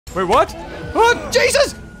Wait, what? Oh,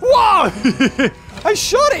 Jesus! Whoa! I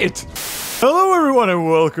shot it! Hello, everyone, and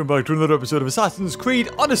welcome back to another episode of Assassin's Creed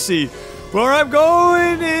Odyssey, where I'm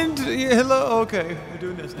going into... Hello, okay, we're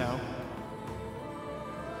doing this now.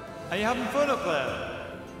 Are you having fun up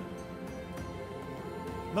there?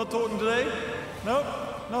 Not talking today? No?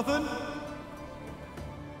 Nothing?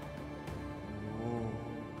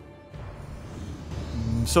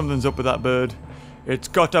 Something's up with that bird. It's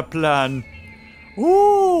got a plan.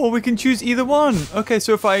 Ooh, we can choose either one. Okay,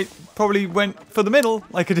 so if I probably went for the middle,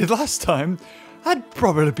 like I did last time, I'd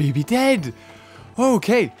probably be dead.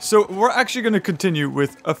 Okay, so we're actually going to continue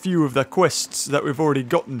with a few of the quests that we've already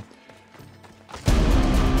gotten.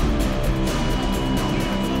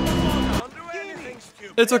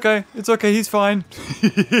 It's okay, he's fine.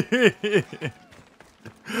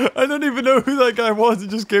 I don't even know who that guy was. It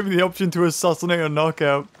just gave me the option to assassinate or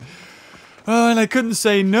knockout. Oh, and I couldn't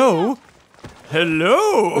say no.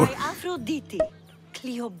 Hello! By Aphrodite.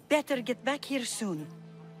 Cleo better get back here soon.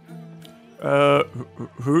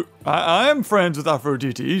 Who? I am friends with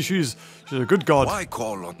Aphrodite. She's a good god. Why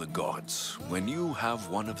call on the gods when you have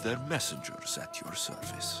one of their messengers at your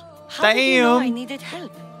service? How did you know I needed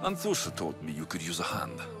help? Anthusa told me you could use a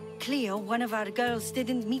hand. Cleo, one of our girls,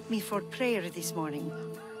 didn't meet me for prayer this morning.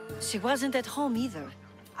 She wasn't at home either.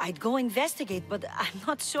 I'd go investigate, but I'm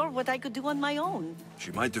not sure what I could do on my own.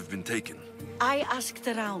 She might have been taken. I asked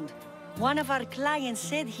around. One of our clients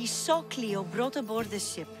said he saw Cleo brought aboard the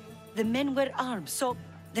ship. The men were armed, so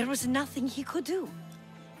there was nothing he could do.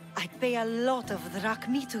 I'd pay a lot of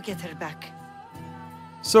drachmi to get her back.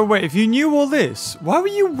 So wait, if you knew all this, why were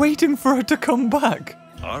you waiting for her to come back?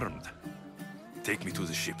 Armed? Take me to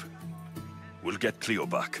the ship. We'll get Cleo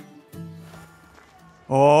back.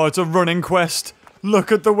 Oh, it's a running quest.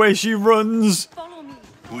 Look at the way she runs. Follow me.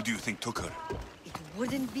 Who do you think took her? It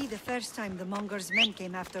wouldn't be the first time the Monger's men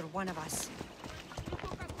came after one of us.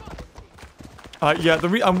 Yeah,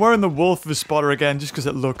 I'm wearing the wolf spotter again just because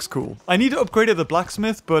it looks cool. I need to upgrade the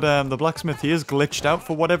blacksmith, but the blacksmith, he is glitched out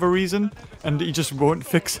for whatever reason, and he just won't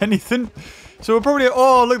fix anything. So we're probably...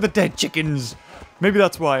 Oh, look at the dead chickens. Maybe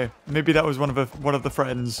that's why. Maybe that was one of the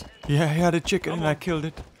friends. Yeah, he had a chicken and I killed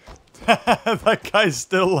it. That guy's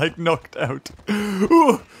still, like, knocked out.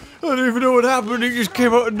 Ooh, I don't even know what happened. He just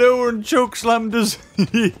came out of nowhere and chokeslammed us.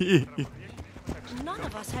 None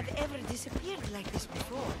of us have ever disappeared like this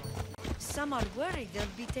before. Some are worried they'll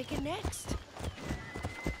be taken next.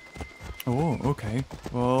 Oh, okay.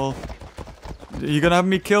 Well, you're gonna have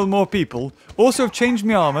me kill more people. Also, I've changed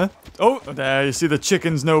my armor. Oh, there, you see the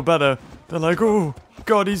chickens know better. They're like, oh,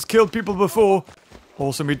 God, he's killed people before.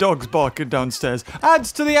 Also, my dog's barking downstairs.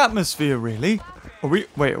 Adds to the atmosphere, really. Wait,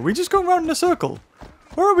 are we just going around in a circle?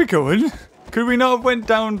 Where are we going? Could we not have went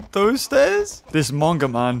down those stairs? This Monger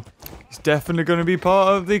man, he's definitely going to be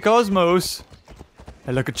part of the cosmos.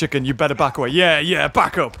 Hey, look at chicken, you better back away. Yeah,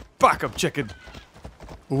 back up. Back up, chicken.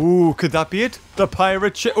 Ooh, could that be it? The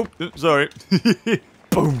pirate chicken. Oh, sorry.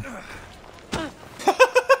 Boom.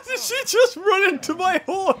 Did she just run into my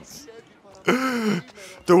horse?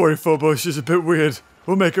 Don't worry, Phobos, she's a bit weird.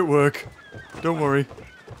 We'll make it work. Don't worry.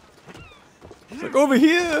 It's like, over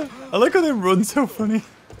here! I like how they run so funny.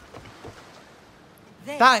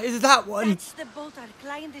 There, That is that one! That's the boat our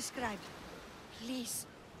client described. Please,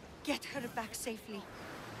 get her back safely.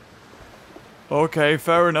 Okay,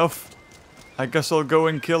 fair enough. I guess I'll go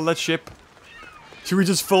and kill that ship. Should we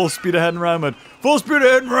just full speed ahead and ram it? Full speed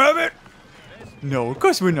ahead and ram it! No, of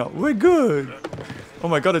course we're not. We're good. Oh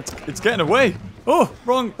my god, it's getting away. Oh,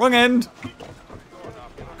 wrong end.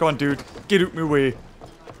 Come on, dude. Get out my way.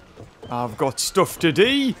 I've got stuff to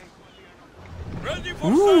do.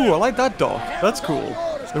 Ooh, I like that dock. That's cool.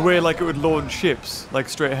 The way, like, it would launch ships, like,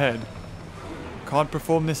 straight ahead. Can't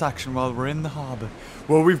perform this action while we're in the harbour.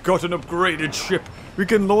 Well, we've got an upgraded ship. We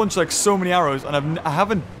can launch, like, so many arrows, and I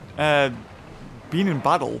haven't been in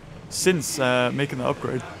battle since making the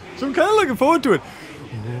upgrade. So I'm kind of looking forward to it.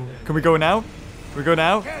 Can we go now? Can we go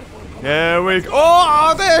now? Yeah, we go.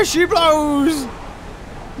 Oh, there she blows!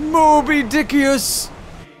 Moby Dickius!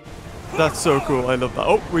 That's so cool. I love that.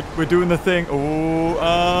 Oh, we're doing the thing. Oh,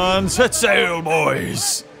 and set sail,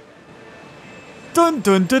 boys! Dun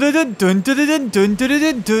dun dun dun dun dun dun dun dun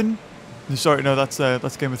dun dun. Sorry, no, that's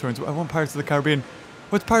Game of Thrones. I want Pirates of the Caribbean.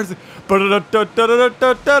 What's Pirates of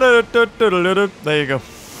the... There you go.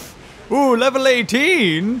 Ooh, level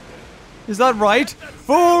 18? Is that right?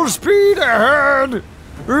 Full speed ahead!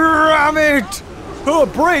 Ram it! Oh,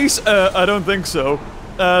 brace! I don't think so.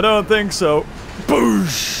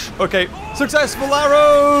 Boosh! Okay, successful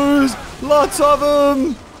arrows! Lots of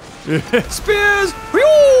them! Spears!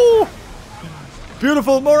 Whee!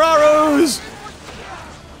 Beautiful, more arrows!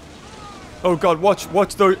 Oh god, watch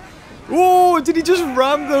those. Oh, did he just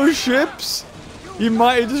ram those ships? He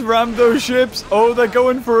might have just rammed those ships. Oh, they're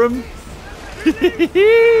going for him.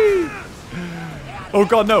 Oh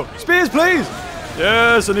god, no. Spears, please.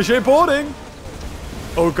 Yes, initiate boarding.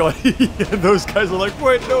 Oh god, those guys are like,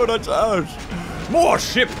 wait, no, that's ours. More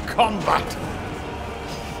ship combat.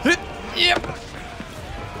 Yep.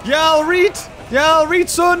 Y'all read,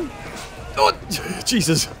 son. Oh,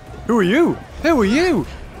 Jesus. Who are you? Who are you?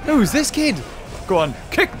 Who's this kid? Go on,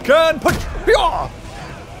 kick and punch.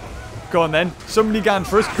 Go on then, somebody gan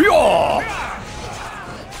first.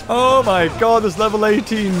 Oh my god, this level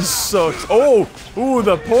 18 sucks. Oh, ooh,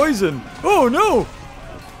 the poison. Oh no.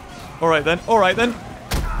 All right then.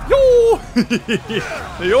 Yo!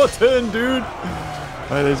 Your turn, dude.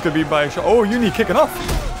 Alright, there's gonna be by a shot. Oh, you need kicking off.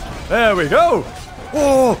 There we go.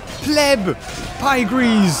 Oh, pleb. Pie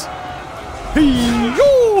grease.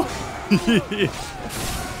 Yo!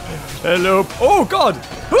 Hello. Oh, God.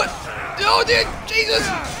 Oh, dude. Jesus.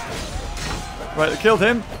 Right, I killed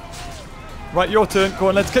him. Right, your turn. Go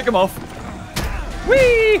on, let's kick him off.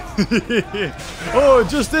 Whee! Oh,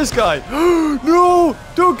 just this guy. No!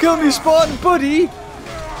 Don't kill me, Spartan buddy.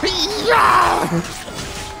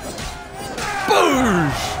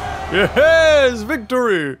 Boosh! Yes,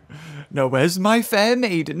 victory! Now where's my fair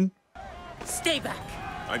maiden? Stay back.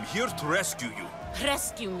 I'm here to rescue you.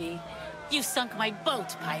 Rescue me. You sunk my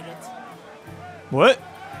boat, pirate. What?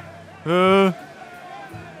 No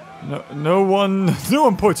one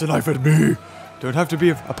points a knife at me. Don't have to be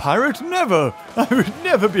a pirate? Never! I would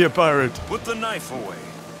never be a pirate. Put the knife away.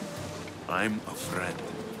 I'm a friend.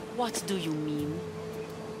 What do you mean?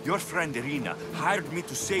 Your friend Irina hired me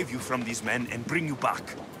to save you from these men and bring you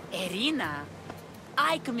back. Irina?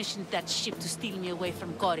 I commissioned that ship to steal me away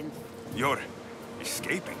from Corinth. You're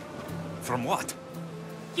escaping? From what?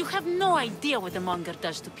 You have no idea what the monger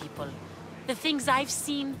does to people. The things I've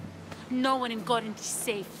seen, no one in Corinth is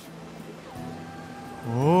safe.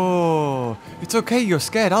 Oh, it's okay, you're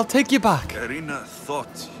scared. I'll take you back. Irina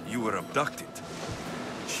thought you were abducted.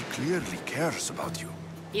 She clearly cares about you.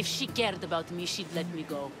 If she cared about me, she'd let me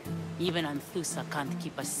go. Even Anthusa can't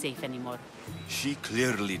keep us safe anymore. She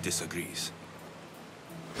clearly disagrees.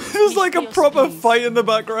 There's like a proper fight in the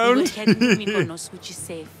background. We're heading to Mykonos, which is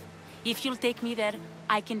safe. If you'll take me there,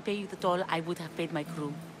 I can pay you the toll I would have paid my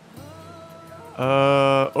crew.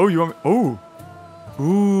 Oh, you want me? Oh.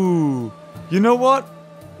 Ooh. You know what?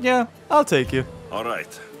 Yeah, I'll take you. All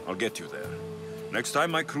right, I'll get you there. Next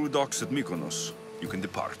time my crew docks at Mykonos, you can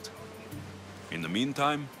depart. In the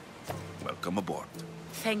meantime, welcome aboard.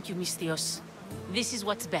 Thank you, Mystios. This is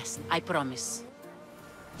what's best, I promise.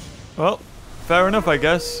 Well, fair enough, I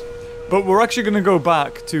guess. But we're actually going to go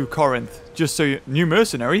back to Corinth, just so you... New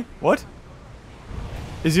mercenary? What?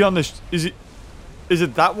 Is he on the... Is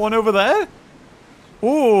it that one over there?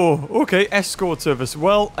 Oh, okay, escort service.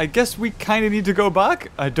 Well, I guess we kind of need to go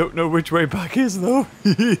back. I don't know which way back is, though.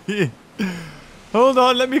 Hold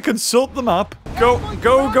on, let me consult the map. Go.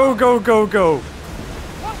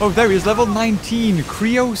 Oh, there he is, level 19.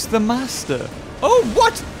 Krios the Master. Oh,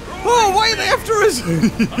 what? Oh, why are they after us?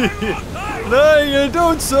 No, you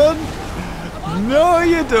don't, son. No,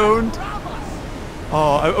 you don't.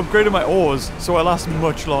 Oh, I upgraded my oars, so I last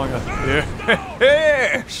much longer.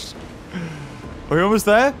 Yes. Are we almost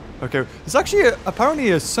there? Okay. There's actually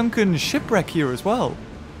apparently a sunken shipwreck here as well.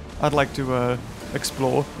 I'd like to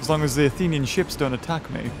explore, as long as the Athenian ships don't attack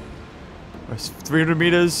me. We're 300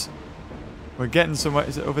 meters. We're getting somewhere.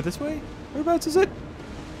 Is it over this way? Whereabouts is it?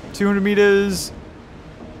 200 meters.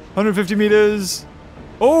 150 meters.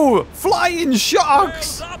 Oh, flying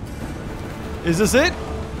sharks! Is this it?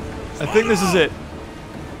 I think this is it.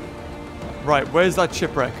 Right, where's that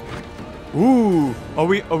shipwreck? Ooh, are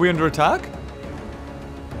we under attack?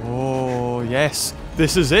 Oh, yes.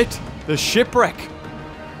 This is it. The shipwreck.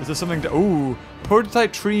 Is there something to... Ooh.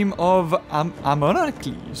 Prototype Tream of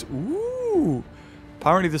Ammonacles. Ooh.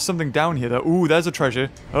 Apparently there's something down here, though. Ooh, there's a treasure.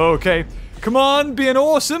 Okay. Come on, be an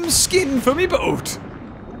awesome skin for me boat.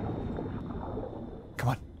 Come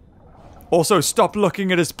on. Also, stop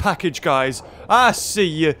looking at his package, guys. I see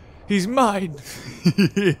you. He's mine.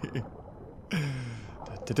 Is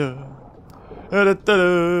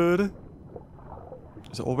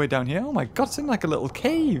it all the way down here? Oh my god, it's in like a little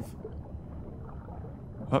cave.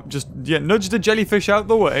 Oh, just, yeah, nudge the jellyfish out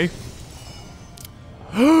the way.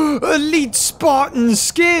 Elite Spartan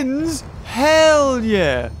skins! Hell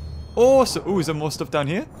yeah! Awesome. Ooh, is there more stuff down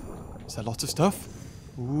here? Is there lots of stuff?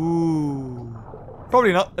 Ooh.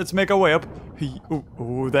 Probably not. Let's make our way up.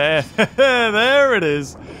 Ooh, there. There it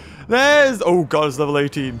is. There's... Oh god, it's level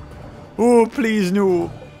 18. Oh, please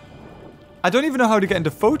no. I don't even know how to get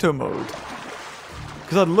into photo mode.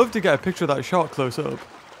 Because I'd love to get a picture of that shark close up.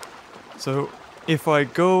 So, if I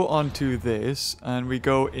go onto this, and we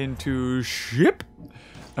go into ship,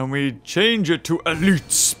 and we change it to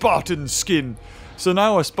elite Spartan skin. So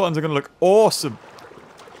now our Spartans are going to look awesome.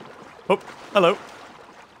 Oh, hello.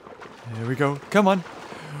 There we go. Come on.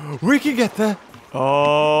 We can get there.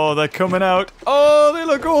 Oh, they're coming out. Oh, they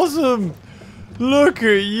look awesome. Look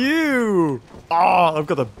at you. Oh, I've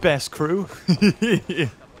got the best crew.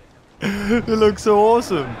 It looks so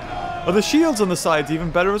awesome. Are the shields on the sides even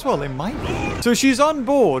better as well? They might be. So she's on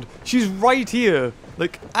board. She's right here.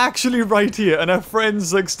 Like, actually right here. And her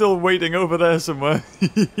friend's, like, still waiting over there somewhere.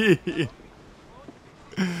 He's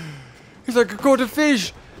like, I caught a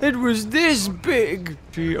fish. It was this big.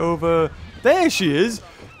 She over... There she is.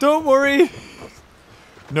 Don't worry.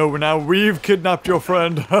 No, now we've kidnapped your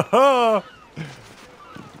friend. Ha ha.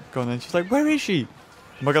 Go on then. She's like, where is she?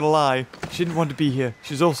 Am I gonna lie? She didn't want to be here.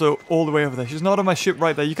 She's also all the way over there. She's not on my ship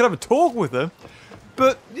right there. You could have a talk with her.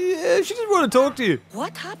 But, yeah, she didn't want to talk to you.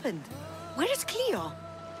 What happened? Where is Cleo?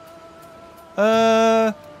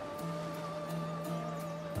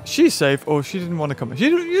 She's safe, or she didn't want to come.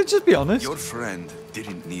 You just be honest. Your friend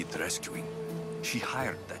didn't need rescuing. She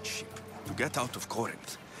hired that ship to get out of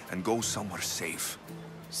Corinth and go somewhere safe.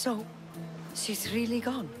 So, she's really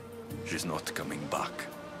gone. She's not coming back.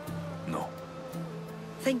 No.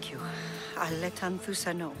 Thank you. I'll let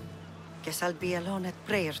Anthusa know. Guess I'll be alone at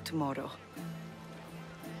prayer tomorrow.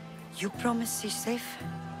 You promise she's safe?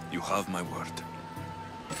 You have my word.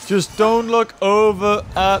 Just don't look over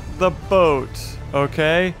at the boat,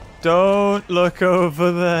 okay? Don't look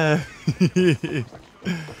over there.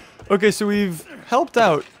 Okay, so we've helped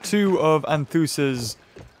out 2 of Anthusa's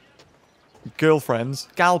girlfriends,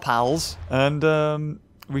 gal pals, and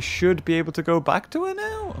we should be able to go back to her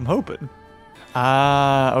now? I'm hoping.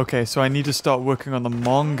 Ah, okay, so I need to start working on the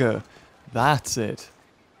manga. That's it.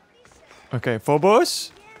 Okay,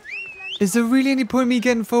 Phobos? Is there really any point in me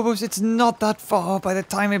getting Phobos? It's not that far by the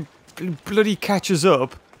time it bloody catches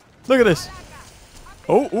up. Look at this.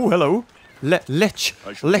 Oh, hello.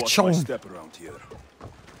 Lechon. Step around here.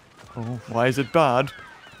 Oh, why is it bad?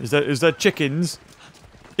 Is that chickens?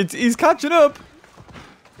 He's catching up.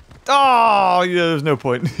 Oh, yeah, there's no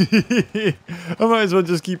point. I might as well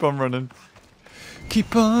just keep on running.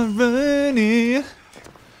 Keep on running.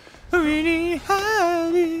 Really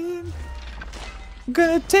hiding. I'm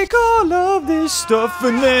gonna take all of this stuff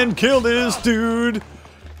and then kill this dude.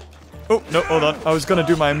 Oh, no, hold on. I was gonna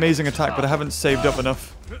do my amazing attack, but I haven't saved up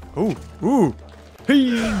enough. Ooh. Hey,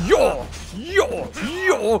 yo, and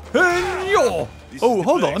yo. Oh,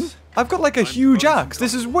 hold on. I've got like a huge axe.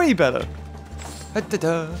 This is way better.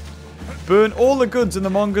 Da-da-da. Burn all the goods in the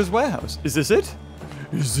monger's warehouse. Is this it?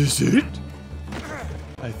 Is this it?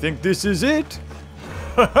 I think this is it.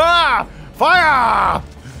 Ha ha! Fire!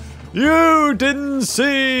 You didn't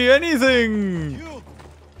see anything.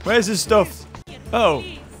 Where's his stuff? Oh.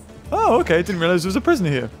 Oh, okay. Didn't realize there was a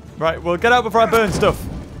prisoner here. Right, well, get out before I burn stuff.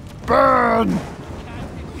 Burn!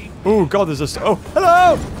 Oh, God, there's a... Oh,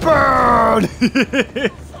 hello! Burn!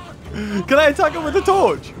 Can I attack him with a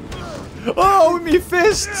torch? Oh, with me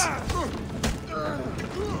fists!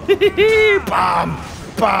 Bam!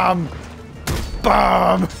 Bam!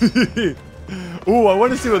 Bam! Oh, I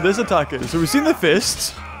want to see what this attack is. So we've seen the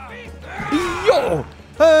fists. Yo!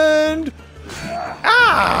 And...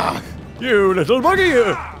 Ah! You little buggy!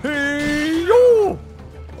 Hey, yo!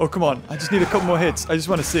 Oh, come on. I just need a couple more hits. I just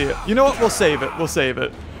want to see it. You know what? We'll save it. We'll save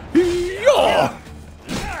it. Yo!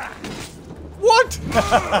 What?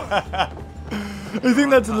 I think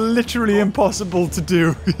that's literally impossible to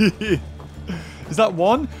do. Is that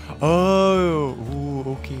one? Oh. Ooh,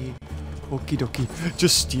 okay. Okie dokie.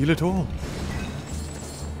 Just steal it all.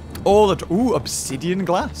 All the... Ooh, obsidian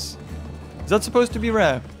glass. Is that supposed to be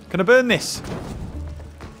rare? Can I burn this?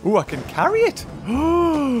 Ooh, I can carry it.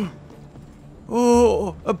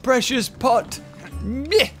 Oh, a precious pot.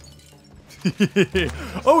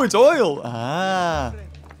 Oh, it's oil. Ah.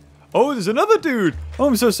 Oh, there's another dude. Oh,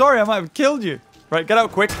 I'm so sorry. I might have killed you. Right, get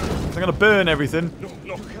out quick. I'm going to burn everything.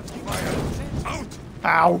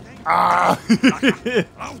 Ow. Ah.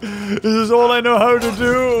 This is all I know how to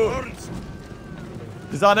do.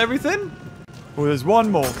 Is that everything? Oh, there's one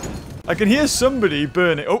more. I can hear somebody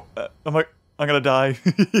burning. Oh, I'm going to die.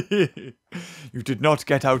 You did not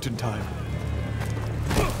get out in time.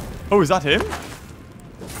 Oh, is that him?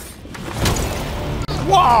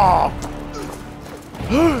 Wow!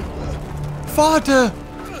 Father!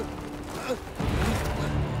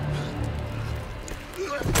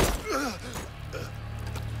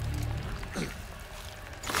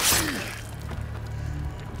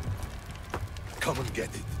 Come and get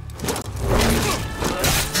it.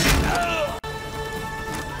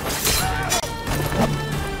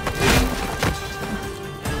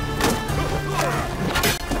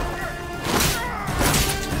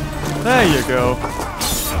 There you go.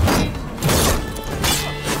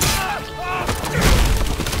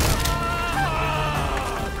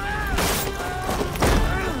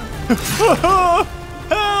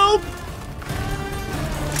 Help!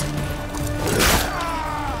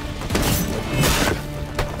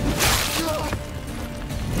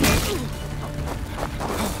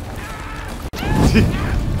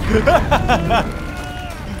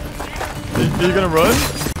 Are you gonna run?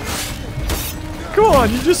 Come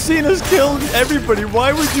on, you just seen us kill everybody.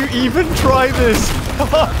 Why would you even try this?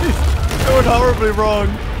 It's going horribly wrong.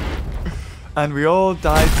 And we all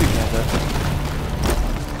died together.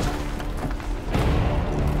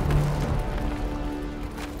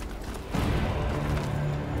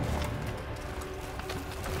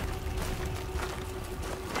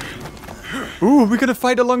 Ooh, we're gonna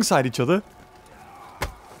fight alongside each other.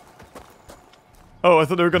 Oh, I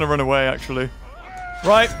thought they were gonna run away, actually.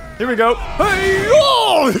 Right, here we go. Hey!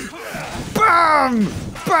 Oh! Bam!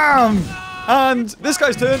 Bam! And this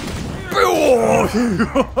guy's turn.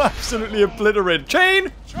 Oh! Absolutely obliterated.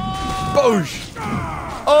 Chain! Boosh!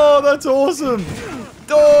 Oh, that's awesome!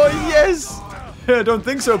 Oh, yes! I don't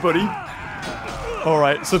think so, buddy.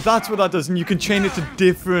 Alright, so that's what that does, and you can chain it to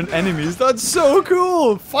different enemies. That's so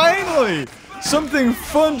cool! Finally! Something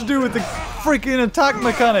fun to do with the freaking attack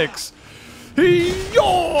mechanics.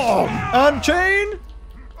 Hey-yaw! And chain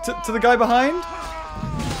to the guy behind.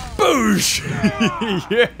 Boosh!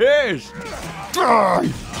 Yes! Die!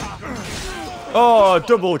 Oh,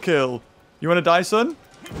 double kill. You want to die, son?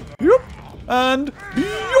 Yep. And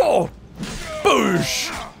yaw! Boosh!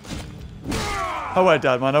 Oh, wait,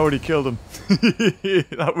 Dad, man. I already killed him.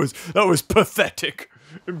 that was pathetic.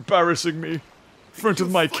 Embarrassing me. In front of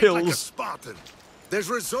my kills. Like a Spartan. There's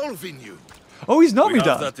resolve in you. Oh, he's not me, We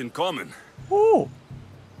have Dad. that in common. Oh.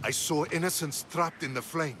 I saw innocents trapped in the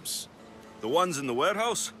flames. The ones in the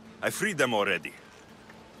warehouse? I freed them already.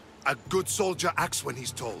 A good soldier acts when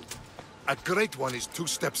he's told. A great one is 2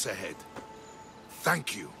 steps ahead.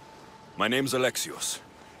 Thank you. My name's Alexios.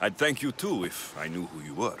 I'd thank you too if I knew who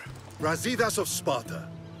you were. Razidas of Sparta.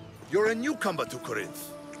 You're a newcomer to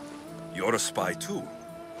Corinth. You're a spy too.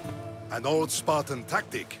 An old Spartan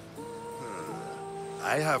tactic.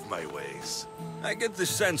 I have my ways. I get the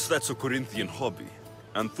sense that's a Corinthian hobby.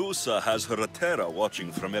 Anthusa has her Atera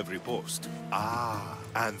watching from every post. Ah,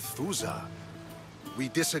 Anthusa. We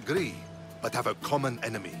disagree, but have a common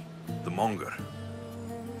enemy. The Monger.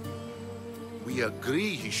 We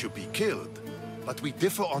agree he should be killed, but we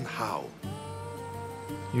differ on how.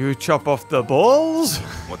 You chop off the balls?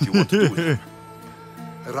 What do you want to do with him?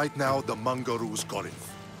 Right now, the Monger rules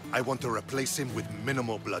Corinth. I want to replace him with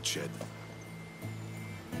minimal bloodshed.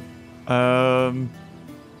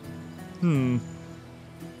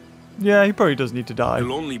 Yeah, he probably does need to die.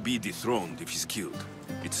 He'll only be dethroned if he's killed.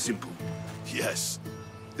 It's simple. Yes.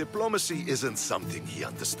 Diplomacy isn't something he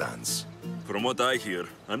understands. From what I hear,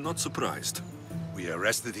 I'm not surprised. We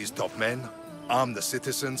arrested his top men, armed the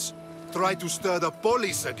citizens, tried to stir the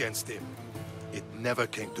police against him. It never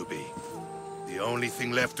came to be. The only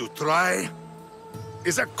thing left to try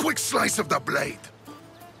is a quick slice of the blade.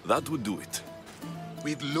 That would do it.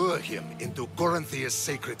 We'd lure him into Corinthia's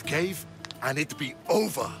sacred cave, and it'd be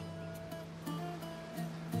over.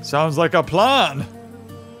 Sounds like a plan.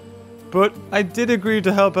 But I did agree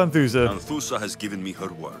to help Anthusa. Anthusa has given me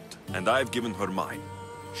her word, and I've given her mine.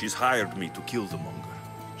 She's hired me to kill the Monger.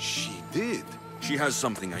 She did. She has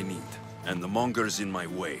something I need, and the Monger's in my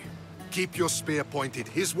way. Keep your spear pointed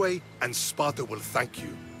his way, and Sparta will thank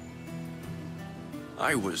you.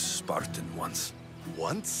 I was Spartan once,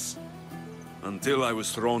 Once? until I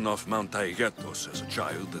was thrown off Mount Taygetos as a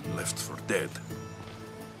child and left for dead.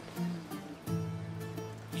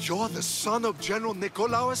 You're the son of General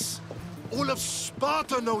Nikolaos? All of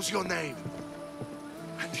Sparta knows your name.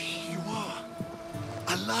 And here you are,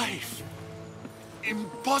 alive.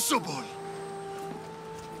 Impossible.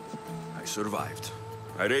 I survived.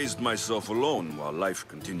 I raised myself alone while life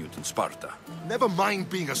continued in Sparta. Never mind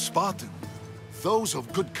being a Spartan. Those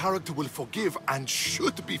of good character will forgive and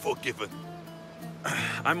should be forgiven.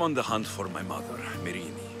 I'm on the hunt for my mother,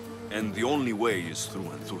 Merini, and the only way is through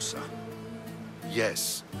Anthusa.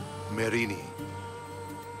 Yes, Merini.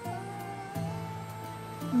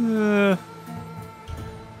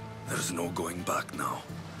 There's no going back now.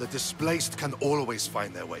 The displaced can always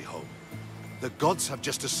find their way home. The gods have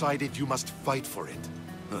just decided you must fight for it.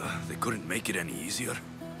 They couldn't make it any easier.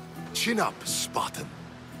 Chin up, Spartan.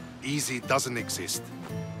 Easy doesn't exist.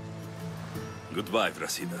 Goodbye,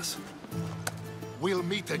 Brasidas. We'll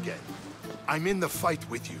meet again. I'm in the fight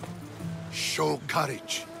with you. Show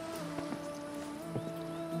courage.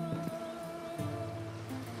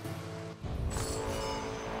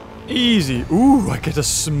 Easy. Ooh, I get a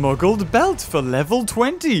smuggled belt for level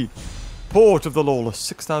 20. Port of the Lawless,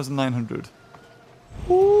 6,900.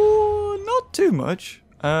 Ooh, not too much.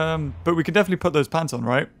 But we can definitely put those pants on,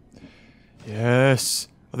 right? Yes.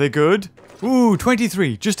 Are they good? Ooh,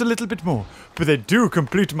 23. Just a little bit more. But they do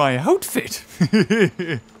complete my outfit.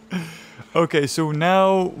 Okay, so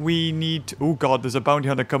now we need to... Oh, God, there's a bounty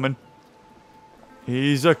hunter coming.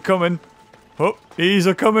 He's a-coming. Oh, he's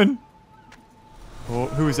a-coming. Oh,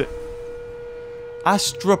 who is it?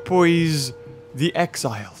 Astropoise the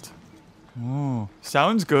Exiled. Oh,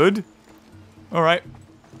 sounds good. Alright.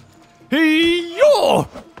 Hey-yo!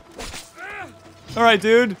 Alright,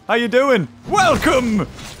 dude. How you doing? Welcome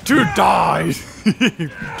to die!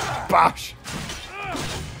 Bash.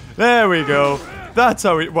 There we go. That's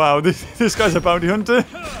how it... Wow, this guy's a bounty hunter.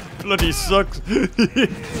 Bloody sucks.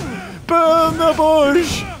 Burn the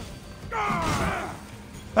bush!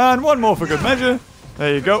 And one more for good measure.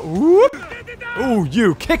 There you go. Whoop! Oh,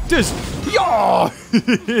 you kicked us! Yaw!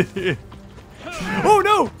 Oh,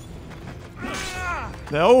 no!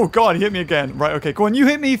 Oh, God, he hit me again. Right, okay, go on, you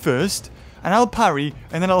hit me first, and I'll parry,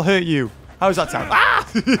 and then I'll hurt you. How does that sound? Ah!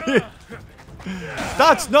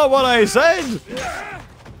 That's not what I said!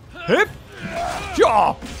 Hip!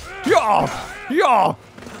 Yaw! Yaw! Yaw!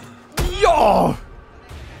 Yaw!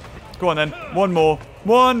 Go on, then. One more.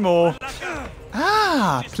 One more.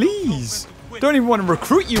 Ah, please. Don't even want to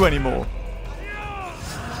recruit you anymore.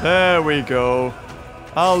 There we go.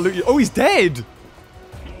 I'll loot you. Oh, he's dead.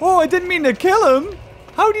 Oh, I didn't mean to kill him.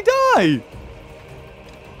 How'd he die?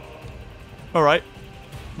 Alright.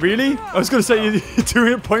 Really? I was going to say you're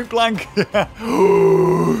doing it point blank.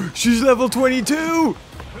 She's level 22.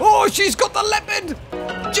 Oh, she's got the leopard.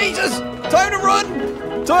 Jesus. Time to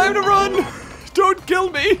run. Time to run. Don't kill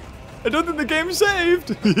me. I don't think the game's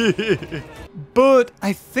saved. But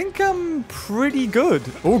I think I'm pretty good.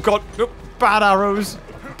 Oh, God. Oh, bad arrows.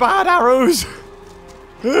 Bad arrows.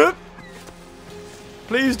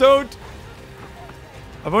 Please don't.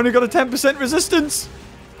 I've only got a 10% resistance.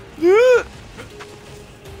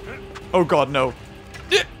 Oh, God, no.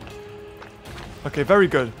 Okay, very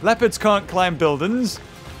good. Leopards can't climb buildings.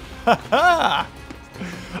 Haha.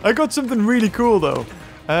 I got something really cool, though.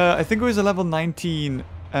 I think it was a level 19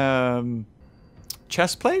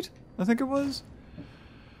 chest plate. I think it was.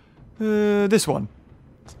 This one.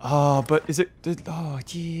 Oh, but is it... Oh,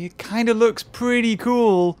 yeah, it kind of looks pretty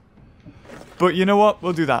cool. But you know what?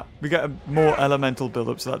 We'll do that. We get a more elemental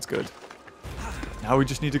build-up, so that's good. Now we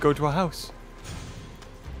just need to go to our house.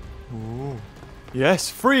 Ooh. Yes,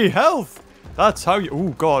 free health! That's how you... Oh,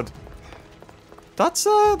 God. That's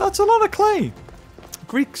a lot of clay.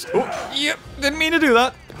 Greeks. Oh, yep. Didn't mean to do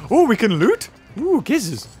that. Oh, we can loot? Ooh,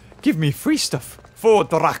 gizzes. Give me free stuff. 4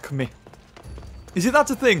 drachmae. You see,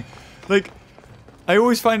 that's a thing. Like, I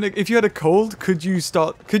always find that if you had a cold, could you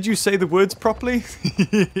say the words properly?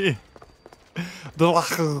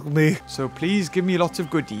 Drachmae. So please give me lots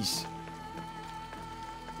of goodies.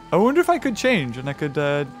 I wonder if I could change and I could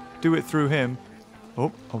do it through him.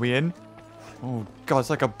 Oh, are we in? Oh, God, it's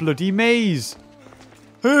like a bloody maze.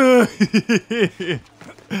 How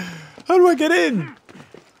do I get in?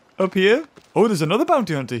 Up here? Oh, there's another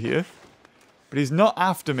bounty hunter here. But he's not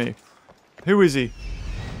after me. Who is he?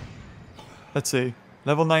 Let's see.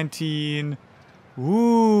 Level 19.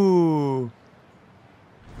 Ooh.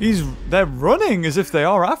 They're running as if they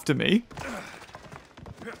are after me.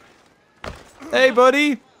 Hey,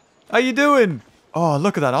 buddy. How you doing? Oh,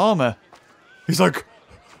 look at that armor. He's like,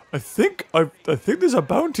 I think there's a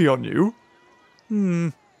bounty on you.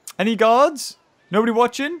 Any guards? Nobody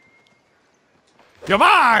watching? You're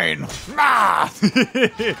mine!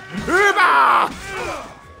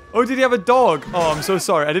 Oh, did he have a dog? Oh, I'm so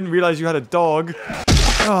sorry. I didn't realize you had a dog.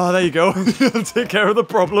 Oh, there you go. I'll take care of the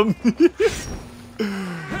problem.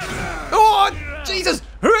 Oh, Jesus!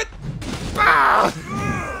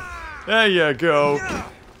 There you go.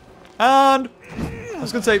 And I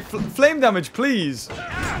was going to say, flame damage, please.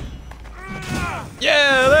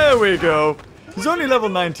 Yeah, there we go. He's only level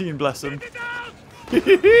 19, bless him.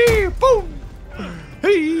 Boom!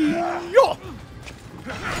 Hey, yo!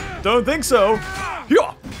 Don't think so.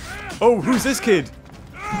 Yo! Oh, who's this kid?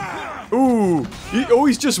 Ooh,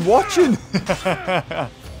 he's just watching. A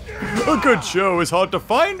good show is hard to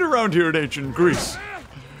find around here in ancient Greece.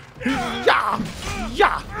 Yeah,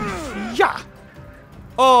 yeah, yeah.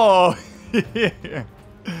 Oh,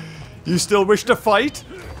 you still wish to fight?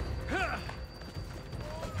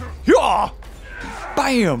 Yeah!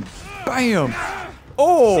 Bam! Bam!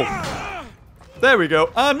 Oh! There we go.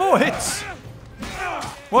 And more hits.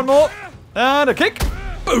 One more. And a kick.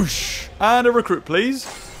 Boosh! And a recruit, please.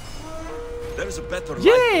 is a better life.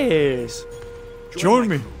 Yes! Join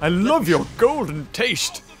me. I love your golden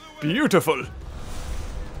taste. Beautiful.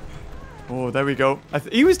 Oh, there we go.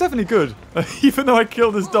 He was definitely good. Even though I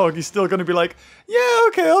killed his dog, he's still going to be like, yeah,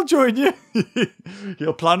 okay, I'll join you.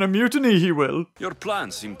 He'll plan a mutiny, he will. Your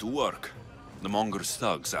plan seemed to work. The Monger's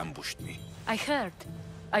thugs ambushed me. I heard.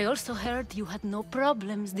 I also heard you had no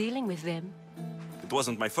problems dealing with them. It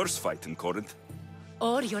wasn't my first fight in Corinth.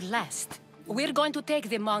 Or your last. We're going to take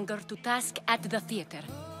the Monger to task at the theater.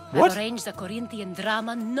 What? I've arranged a Corinthian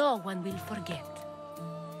drama no one will forget.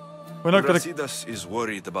 We're not gonna... Brasidas is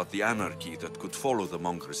worried about the anarchy that could follow the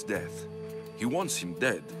Monger's death. He wants him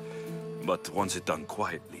dead, but wants it done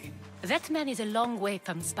quietly. That man is a long way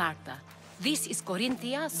from Sparta. This is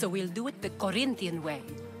Corinthia, so we'll do it the Corinthian way.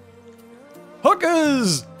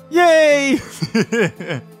 Hookers! Yay!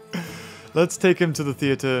 Let's take him to the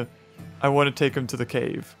theater. I want to take him to the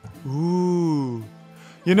cave. Ooh.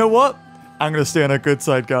 You know what? I'm going to stay on our good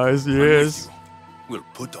side, guys. Yes. We'll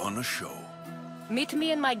put on a show. Meet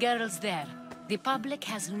me and my girls there. The public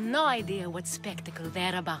has no idea what spectacle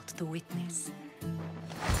they're about to witness.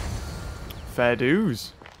 Fair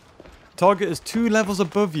dues. Target is 2 levels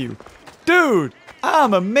above you. Dude,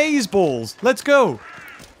 I'm amazeballs. Let's go.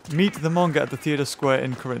 Meet the Monger at the theater square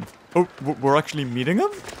in Corinth. Oh, we're actually meeting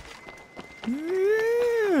him?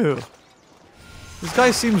 Ew. This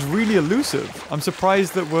guy seems really elusive. I'm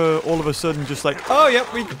surprised that we're all of a sudden just like, oh yeah,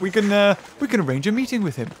 we can arrange a meeting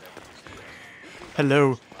with him.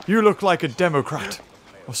 Hello, you look like a Democrat,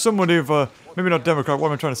 or someone who, maybe not Democrat. What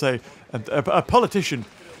am I trying to say? A politician.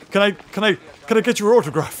 Can I get your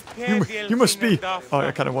autograph? You must be. Oh,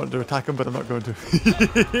 I kind of wanted to attack him, but I'm not going to.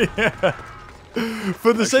 Yeah.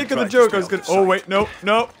 For the sake of the joke, I was going. Oh wait, no.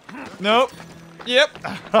 Yep.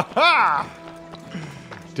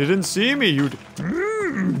 Didn't see me. You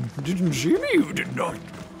didn't see me. You did not.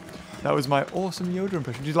 That was my awesome Yoda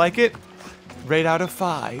impression. Did you like it? Rate out of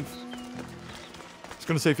 5. I was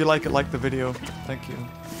going to say, if you like it, like the video. Thank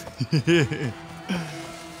you.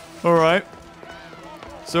 Alright.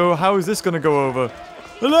 So, how is this going to go over?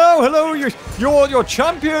 Hello, your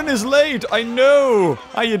champion is late. I know.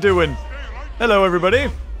 How you doing? Hello, everybody.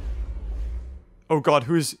 Oh God,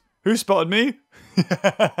 who spotted me?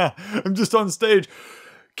 I'm just on stage.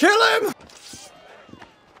 Kill him!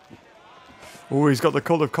 Oh, he's got the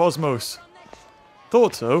cult of Cosmos.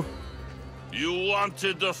 Thought so. You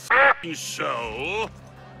wanted the f***ing show?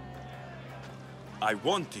 I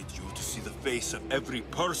wanted you to see the face of every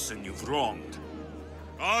person you've wronged.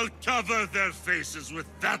 I'll cover their faces with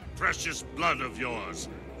that precious blood of yours.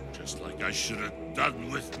 Just like I should have done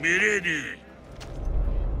with Mirini.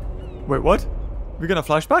 Wait, what? We get a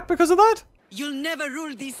flashback because of that? You'll never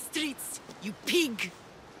rule these streets, you pig!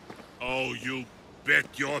 Oh, you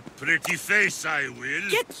bet your pretty face I will.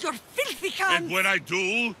 Get your filthy hands! And when I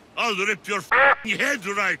do, I'll rip your f***ing head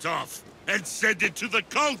right off and send it to the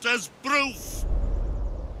cult as proof.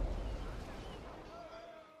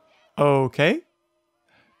 Okay.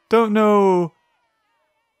 Don't know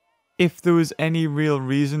if there was any real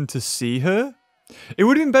reason to see her. It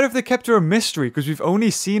would have been better if they kept her a mystery, because we've only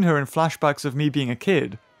seen her in flashbacks of me being a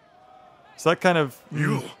kid. So that kind of...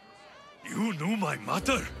 You knew my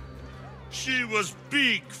mother? She was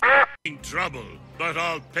big f***ing trouble, but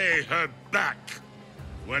I'll pay her back.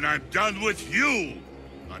 When I'm done with you,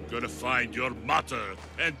 I'm gonna find your mother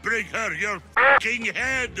and bring her your f***ing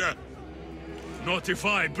head. Not if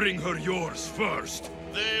I bring her yours first.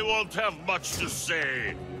 They won't have much to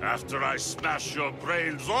say after I smash your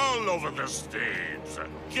brains all over the stage.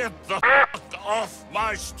 Get the f*** off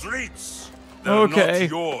my streets. They're okay. not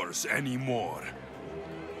yours anymore.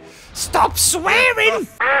 Stop swearing!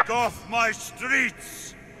 Get the f*** off my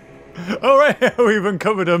streets. Alright, we've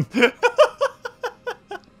uncovered him.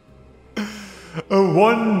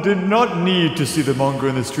 One did not need to see the Monger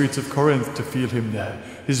in the streets of Corinth to feel him there.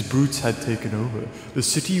 His brutes had taken over. The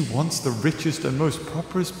city, once the richest and most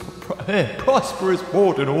prosperous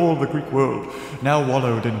port in all the Greek world, now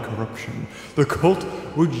wallowed in corruption. The cult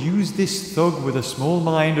would use this thug with a small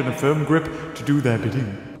mind and a firm grip to do their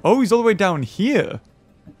bidding. Oh, he's all the way down here.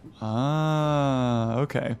 Ah,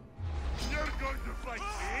 okay.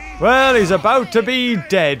 Well, he's about to be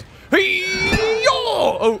dead.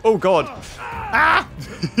 Oh God. Ah!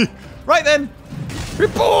 Right then.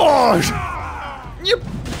 Report! You...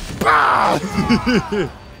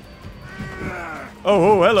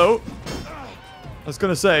 Oh, hello. I was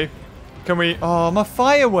gonna say, can we... Oh, my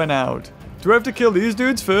fire went out. Do I have to kill these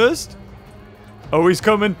dudes first? Oh, he's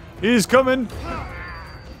coming. He's coming.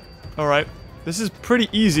 Alright. This is pretty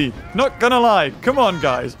easy. Not gonna lie. Come on,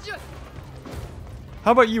 guys.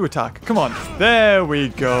 How about you attack? Come on. There we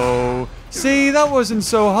go. See, that wasn't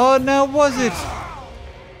so hard now, was it?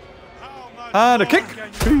 And a kick.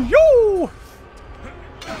 Yo!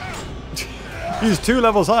 He's 2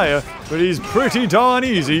 levels higher, but he's pretty darn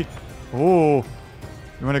easy. Oh.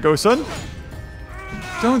 You want to go, son?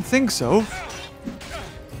 Don't think so.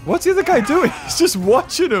 What's the other guy doing? He's just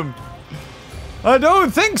watching him. I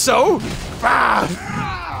don't think so.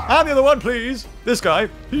 Ah! And the other one, please. This guy.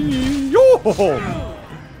 Yo!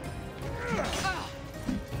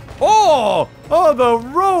 Oh! Oh, the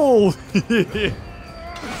roll!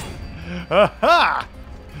 Aha!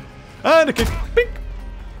 And a kick. Bink.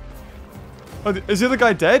 Oh, is the other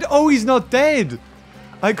guy dead? Oh, he's not dead.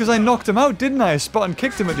 Because I knocked him out, didn't I? Spartan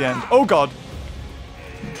kicked him at the end. Oh, God.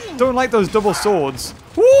 Don't like those double swords.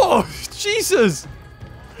 Whoa! Jesus!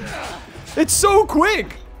 It's so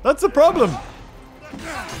quick! That's the problem.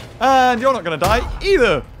 And you're not going to die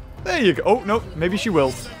either. There you go. Oh, no. Maybe she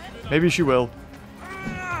will. Maybe she will.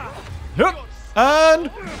 Yep.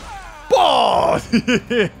 And... Boom!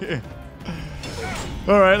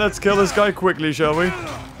 Alright, let's kill this guy quickly, shall we?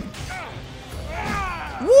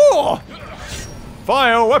 Whoa!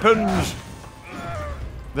 Fire weapons!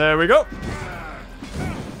 There we go.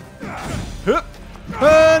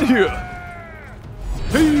 And here.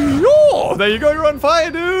 Oh, there you go, you're on fire,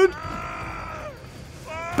 dude!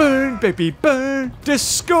 Burn, baby, burn!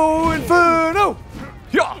 Disco Inferno!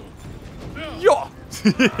 Yeah! Yeah!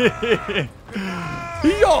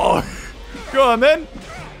 Yeah! Go on, then!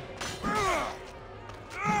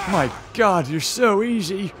 My God, you're so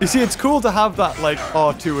easy. You see, it's cool to have that, like,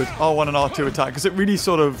 R1 and R2 attack, because it really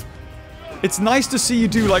sort of... It's nice to see you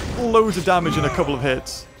do, like, loads of damage in a couple of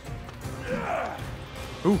hits.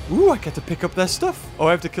 Ooh, I get to pick up their stuff. Oh,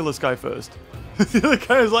 I have to kill this guy first. The other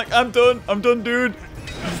guy is like, I'm done, dude.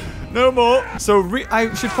 No more. So,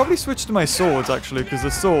 I should probably switch to my swords, actually, because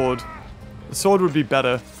the sword would be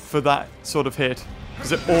better for that sort of hit,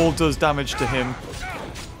 because it all does damage to him.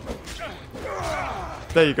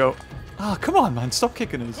 There you go. Ah, come on, man. Stop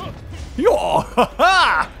kicking us. Yo!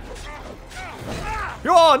 Ha-ha!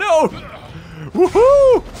 Yo, no!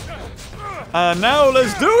 Woohoo! And now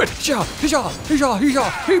let's do it! Yeah!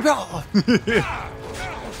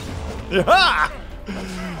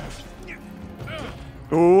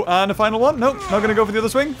 Oh, and a final one. Nope, not gonna go for the other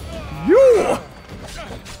swing. Yo!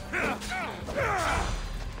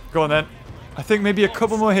 Go on then. I think maybe a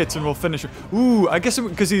couple more hits and we'll finish him. Ooh, I guess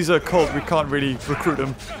because he's a cult, we can't really recruit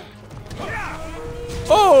him.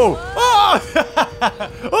 Oh! Oh!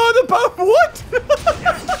 Oh, the buff! What?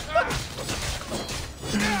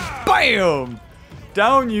 Bam!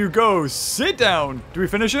 Down you go. Sit down. Do we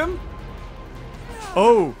finish him?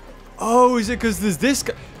 Oh. Oh, is it because there's this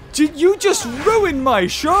guy? You just ruined my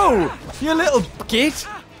show! You little git!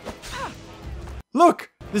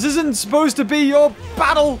 Look! This isn't supposed to be your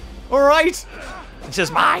battle! Alright? This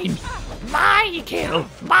is mine! My kill!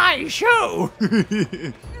 My show!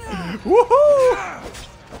 Woohoo!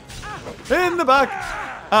 In the back!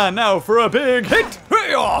 And now for a big hit!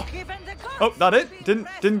 Oh, that it?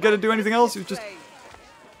 Didn't get to do anything else? It was just...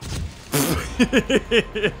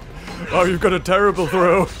 Oh, you've got a terrible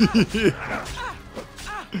throw.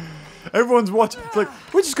 Everyone's watching. It's like,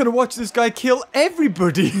 we're just going to watch this guy kill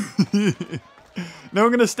everybody. Now I'm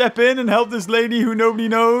going to step in and help this lady who nobody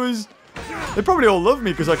knows. They probably all love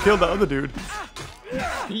me because I killed that other dude.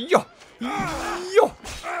 Yo! Yo!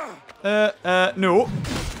 No.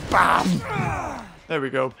 Bam! There we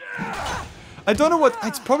go. I don't know what...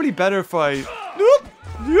 It's probably better if I... Yep!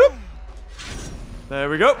 Yep! There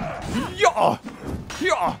we go. Yeah!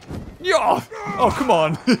 Yeah! Yeah! Oh, come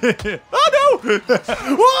on. Oh, no!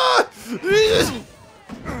 What?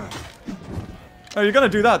 Oh, you're gonna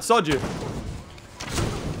do that, sod you.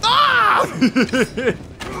 Ah!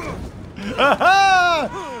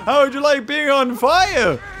 Aha! How would you like being on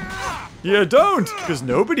fire? You don't, because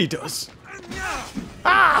nobody does.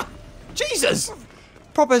 Ah! Jesus!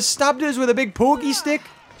 Proper stabbed us with a big pokey stick.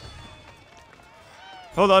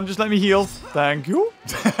 Hold on, just let me heal. Thank you.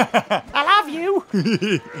 I love you.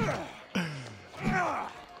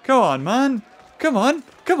 Come on, man. Come on.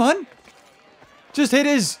 Come on. Just hit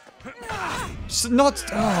his... Not...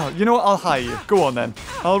 Oh, you know what? I'll hire you. Go on, then.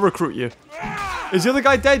 I'll recruit you. Is the other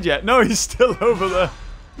guy dead yet? No, he's still over there.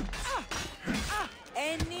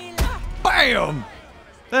 Bam!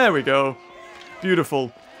 There we go.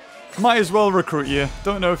 Beautiful. Might as well recruit you.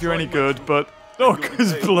 Don't know if you're any good, but... Oh,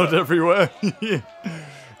 there's blood everywhere.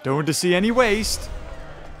 Don't want to see any waste.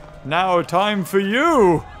 Now, time for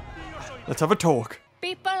you. Let's have a talk.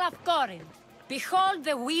 People of Corinth, behold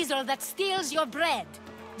the weasel that steals your bread,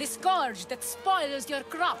 the scourge that spoils your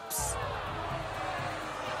crops.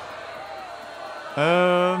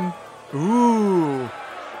 Ooh.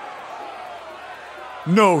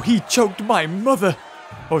 No, he choked my mother.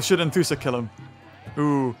 Oh, should Enthusa kill him?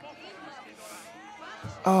 Ooh.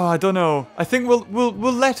 Oh, I don't know. I think we'll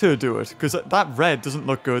let her do it because that red doesn't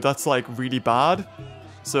look good. That's like really bad.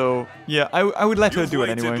 So yeah, I would let her do it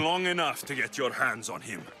anyway. You've waited long enough to get your hands on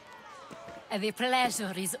him. The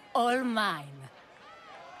pleasure is all mine.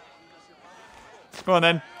 Go on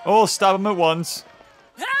then. Oh, stab him at once.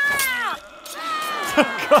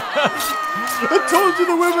 I told you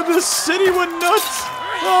the women in this city were nuts.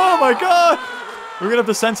 Oh my god. We're gonna have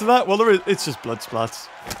to censor that. Well, there is. It's just blood splats.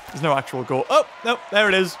 There's no actual goal. Oh no, there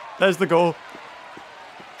it is. There's the goal.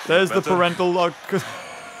 There's the parental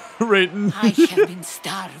rating. I have been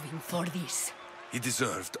starving for this. He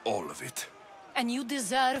deserved all of it. And you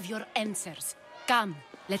deserve your answers. Come,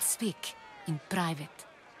 let's speak in private.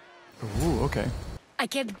 Ooh, okay. I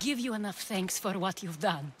can't give you enough thanks for what you've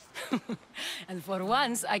done. And for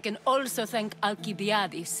once, I can also thank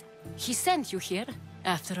Alcibiades. He sent you here,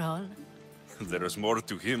 after all. There is more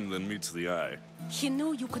to him than meets the eye. He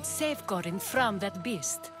knew you could save Corinth from that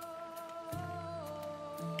beast.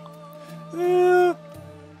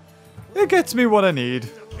 It gets me what I need.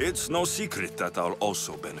 It's no secret that I'll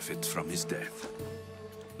also benefit from his death.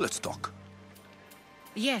 Let's talk.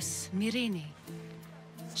 Yes, Myrine.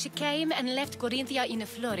 She came and left Corinthia in a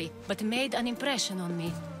flurry, but made an impression on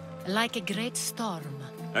me, like a great storm.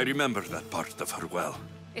 I remember that part of her well.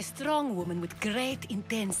 A strong woman with great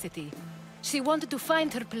intensity. She wanted to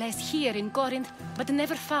find her place here in Corinth, but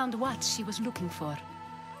never found what she was looking for.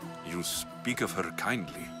 You speak of her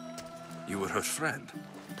kindly. You were her friend.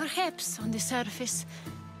 Perhaps on the surface,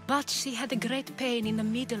 but she had a great pain in the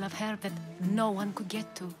middle of her that no one could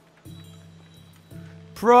get to.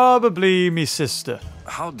 Probably me sister.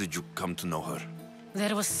 How did you come to know her?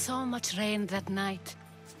 There was so much rain that night.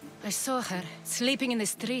 I saw her, sleeping in the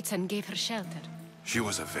streets, and gave her shelter. She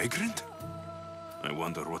was a vagrant? I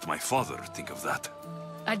wonder what my father would think of that.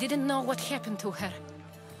 I didn't know what happened to her.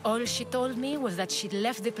 All she told me was that she'd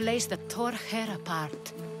left the place that tore her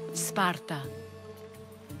apart. Sparta.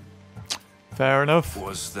 Fair enough.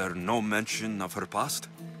 Was there no mention of her past?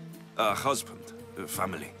 A husband, a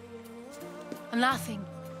family? Nothing.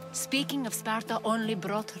 Speaking of Sparta only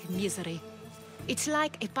brought her misery. It's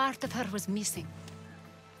like a part of her was missing.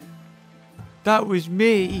 That was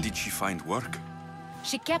me. Did she find work?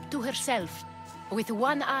 She kept to herself, with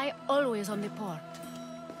one eye always on the port.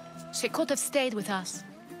 She could have stayed with us,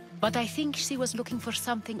 but I think she was looking for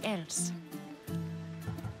something else.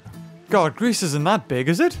 God, Greece isn't that big,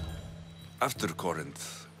 is it? After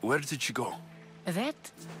Corinth, where did she go?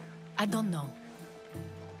 That? I don't know.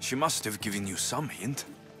 She must have given you some hint.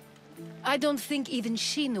 I don't think even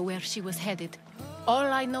she knew where she was headed. All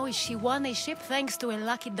I know is she won a ship thanks to a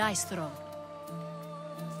lucky dice throw.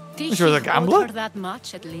 She was a gambler? Her that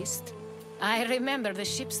much, at least. I remember the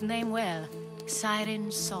ship's name well.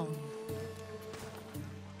 Siren Song.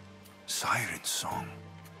 Siren Song.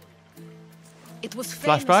 It was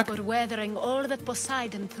famous Flashback? for weathering all that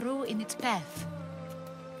Poseidon threw in its path.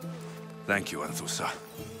 Thank you, Enthusa.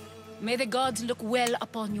 May the gods look well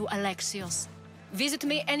upon you, Alexios. Visit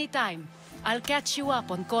me anytime. I'll catch you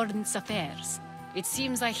up on Corinth's affairs. It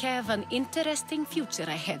seems I have an interesting future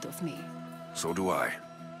ahead of me. So do I.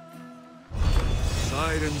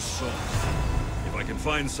 Siren Song. If I can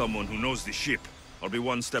find someone who knows the ship, I'll be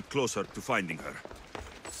one step closer to finding her.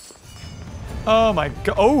 Oh my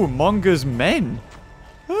god. Oh, Monga's men.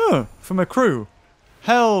 Oh, from a crew.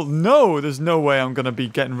 Hell no, there's no way I'm gonna be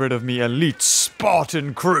getting rid of me elite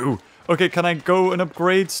Spartan crew. Okay, can I go and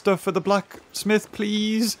upgrade stuff for the blacksmith,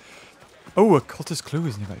 please? Oh, a cultist clue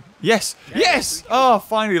is nearby. Yes! Yes! Oh,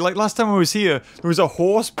 finally. Like last time I was here, there was a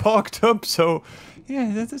horse parked up, so...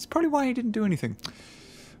 Yeah, that's probably why he didn't do anything.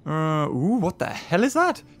 Ooh, what the hell is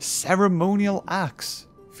that? Ceremonial axe.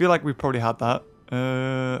 Feel like we probably had that.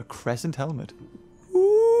 Crescent helmet.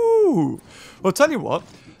 Ooh. Well, tell you what.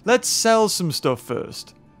 Let's sell some stuff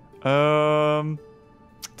first. Did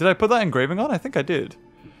I put that engraving on? I think I did.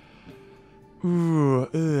 Ooh,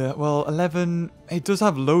 well, 11. It does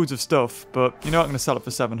have loads of stuff, but you know what? I'm going to sell it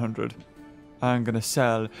for 700. I'm going to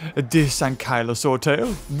sell this Ankylosaur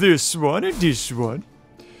tail, this one, and this one.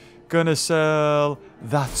 Gonna sell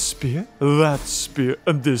that spear,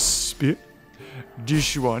 and this spear.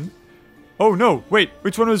 This one. Oh, no, wait,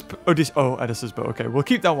 which one was... Oh, this... Oh, Edis's bow. Okay, we'll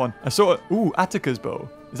keep that one. I saw it. Ooh, Attica's bow.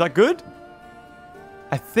 Is that good?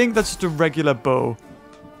 I think that's just a regular bow.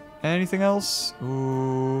 Anything else?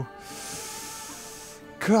 Ooh...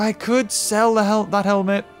 I could sell that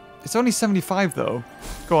helmet. It's only 75 though.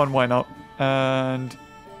 Go on, why not? And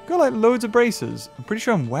got like loads of braces. I'm pretty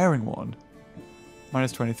sure I'm wearing one.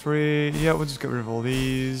 Minus 23. Yeah, we'll just get rid of all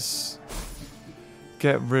these.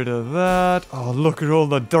 Get rid of that. Oh, look at all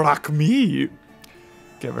the drachmi.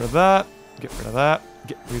 Get rid of that. Get rid of that.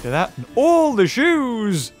 Get rid of that. And all the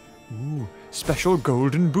shoes. Ooh, special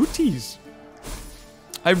golden booties.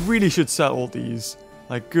 I really should sell all these.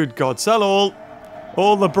 Like, good God, sell all.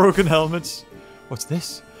 All the broken helmets. What's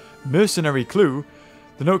this? Mercenary clue.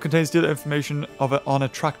 The note contains detailed information on a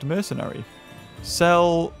tracked mercenary.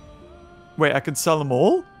 Sell... Wait, I can sell them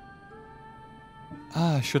all?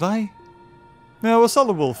 Should I? No, we'll sell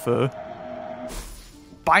the wool fur.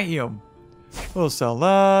 Bam! We'll sell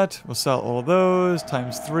that. We'll sell all those.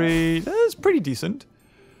 Times 3. That's pretty decent.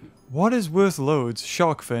 What is worth loads?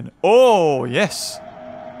 Shark fin. Oh, yes!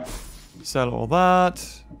 Sell all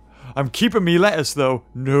that. I'm keeping me lettuce, though.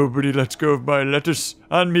 Nobody lets go of my lettuce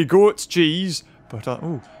and me goat's cheese. But,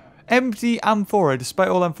 ooh. Empty amphora. Despite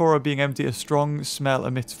all amphora being empty, a strong smell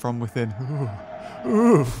emits from within. Ooh.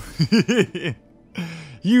 Ooh.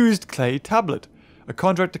 Used clay tablet. A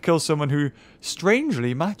contract to kill someone who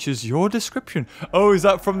strangely matches your description. Oh, is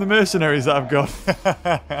that from the mercenaries that I've got?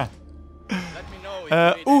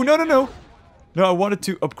 Oh, no, no, no. No, I wanted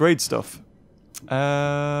to upgrade stuff.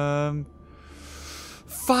 5,000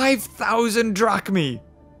 drachmi.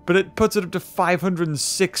 But it puts it up to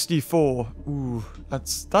 564. Ooh,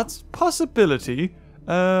 that's possibility.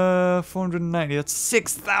 490. That's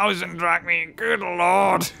 6,000 drachmi. Good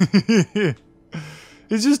lord.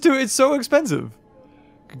 It's so expensive.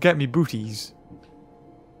 Could get me booties.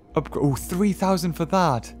 Oh, 3,000 for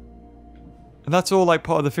that. And that's all like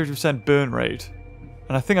part of the 50% burn rate.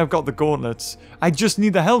 And I think I've got the gauntlets. I just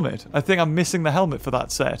need the helmet. I think I'm missing the helmet for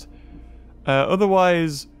that set.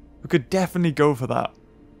 Otherwise, we could definitely go for that.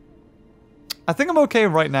 I think I'm okay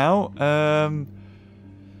right now.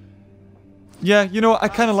 Yeah, you know what? I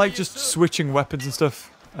kind of like just switching weapons and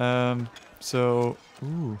stuff. So,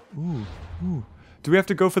 ooh. Do we have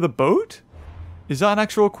to go for the boat? Is that an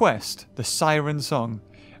actual quest? The Siren Song.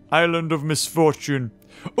 Island of Misfortune.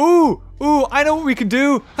 Ooh, I know what we can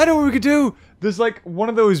do. There's like one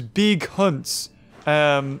of those big hunts.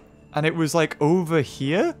 And it was like over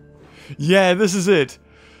here. Yeah, this is it.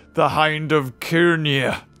 The Hind of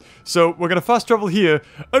Kyrnia. So we're going to fast travel here,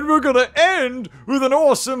 and we're going to end with an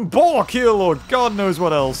awesome boar kill, or God knows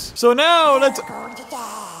what else. So now, let's...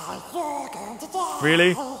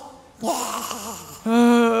 Really?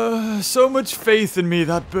 So much faith in me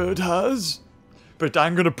that bird has. But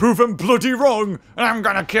I'm going to prove him bloody wrong, and I'm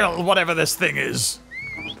going to kill whatever this thing is.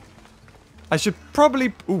 I should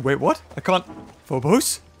probably... Ooh, wait, what? I can't...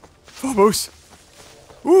 Phobos?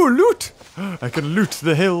 Ooh, loot! I can loot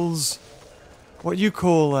the hills. What you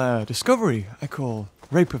call discovery, I call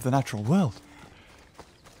rape of the natural world.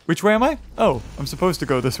 Which way am I? Oh, I'm supposed to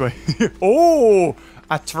go this way. Oh,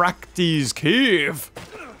 Atractes Cave.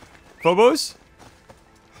 Phobos?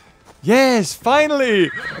 Yes, finally!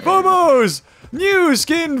 Phobos! New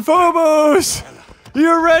skin Phobos!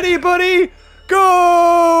 You ready, buddy?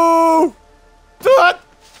 Go!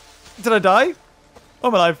 Did I die?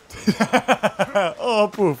 I'm alive. Oh,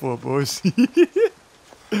 poor Phobos.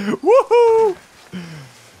 Woohoo!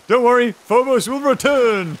 Don't worry, Phobos will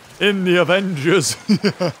return in the Avengers.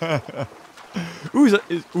 Ooh,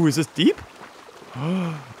 is this deep?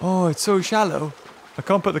 Oh, it's so shallow. I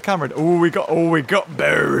can't put the camera in. Oh, we got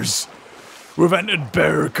bears. We've entered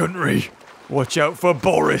bear country. Watch out for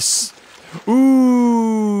Boris.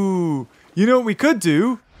 Ooh, you know what we could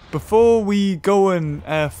do? Before we go and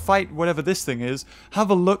fight whatever this thing is, have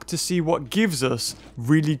a look to see what gives us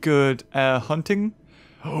really good hunting.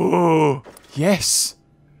 Oh, yes.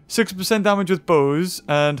 6% damage with bows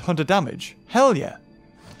and hunter damage. Hell yeah.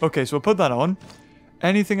 Okay, so we'll put that on.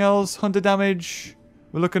 Anything else? Hunter damage.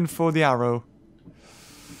 We're looking for the arrow.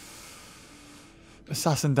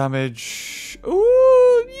 Assassin damage.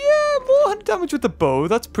 Ooh, yeah, more hunter damage with the bow.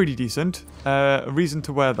 That's pretty decent. A reason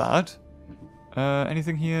to wear that.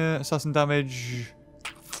 Anything here? Assassin damage.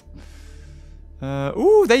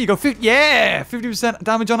 Ooh, there you go. Yeah, 50%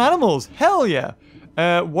 damage on animals. Hell yeah.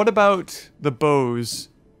 What about the bows?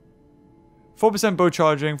 4% bow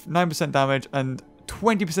charging, 9% damage, and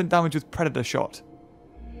 20% damage with predator shot.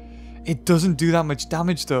 It doesn't do that much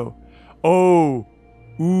damage though. Oh,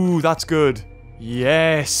 ooh, that's good.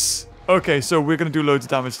 Yes. Okay, so we're gonna do loads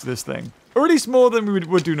of damage to this thing, or at least more than we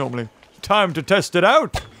would do normally. Time to test it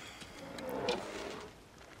out.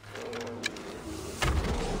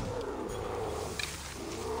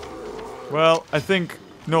 Well, I think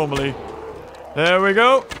normally. There we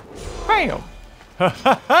go. Bam. Ha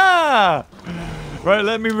ha ha. Right,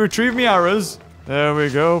 let me retrieve my arrows. There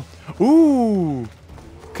we go. Ooh.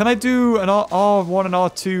 Can I do an R1 and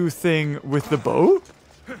R2 thing with the bow?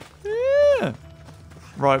 Yeah.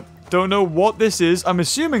 Right. Don't know what this is. I'm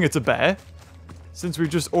assuming it's a bear. Since we've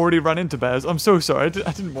just already ran into bears. I'm so sorry. I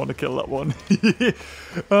didn't want to kill that one.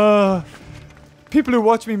 People who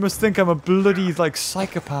watch me must think I'm a bloody, like,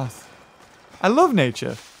 psychopath. I love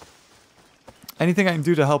nature. Anything I can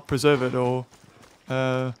do to help preserve it or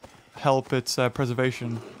help its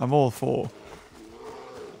preservation, I'm all for.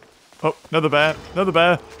 Oh, another bear. Another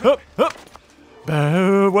bear. Hup, hup.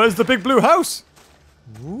 Bear, where's the big blue house?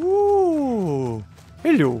 Ooh.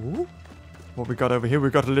 Hello. What we got over here?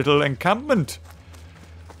 We've got a little encampment.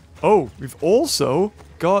 Oh, we've also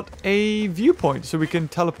got a viewpoint so we can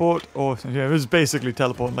teleport, or yeah, it was basically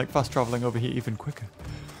teleporting, like fast traveling over here even quicker.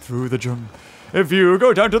 Through the jungle. If you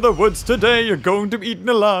go down to the woods today, you're going to be eaten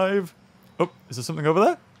alive. Oh, is there something over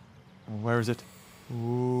there? Where is it?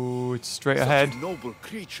 Ooh, it's straight ahead. Such a noble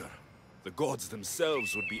creature. The gods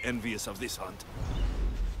themselves would be envious of this hunt.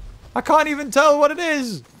 I can't even tell what it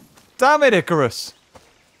is. Damn it, Icarus.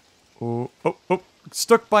 Oh, oh, oh.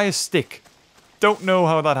 Stuck by a stick. Don't know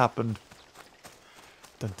how that happened.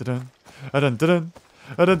 Dun dun dun. Dun dun dun.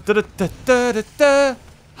 Dun dun dun dun.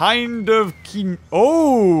 Hind of King.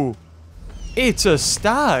 Oh! It's a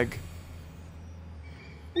stag.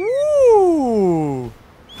 Ooh!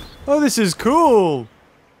 Oh, this is cool.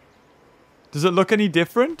 Does it look any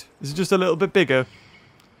different? Is it just a little bit bigger?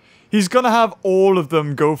 He's gonna have all of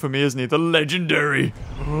them go for me, isn't he? The legendary.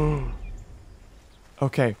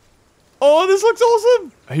 Okay. Oh, this looks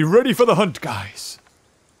awesome! Are you ready for the hunt, guys?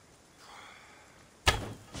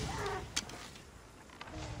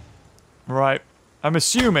 Right. I'm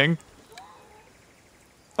assuming...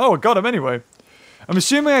 Oh, I got him anyway. I'm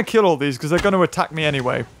assuming I kill all these because they're going to attack me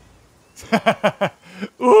anyway.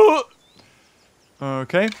 Ooh!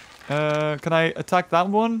 Okay. Can I attack that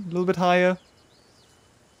one? A little bit higher.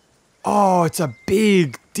 Oh, it's a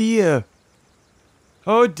big deer.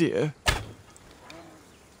 Oh, dear.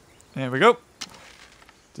 There we go.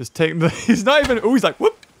 Just taking the... He's not even... Oh, he's like,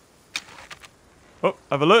 whoop. Oh,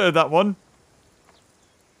 I've alerted that one.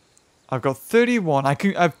 I've got 31.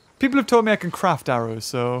 People have told me I can craft arrows,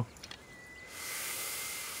 so...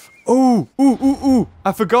 Oh, ooh.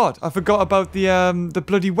 I forgot about the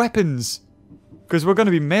bloody weapons. Because we're going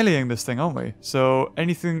to be meleeing this thing, aren't we? So,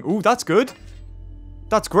 anything... Ooh, that's good.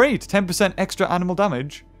 That's great. 10% extra animal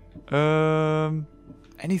damage. Anything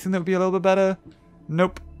that would be a little bit better?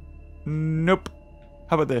 Nope. Nope.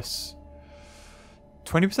 How about this?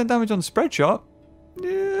 20% damage on spread shot?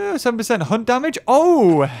 Yeah, 7% hunt damage?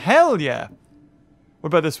 Oh, hell yeah. What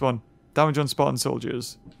about this one? Damage on Spartan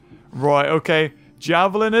soldiers. Right, okay.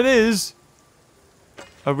 Javelin it is.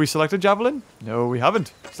 Have we selected javelin? No, we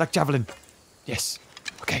haven't. Select javelin. Yes.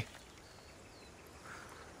 Okay.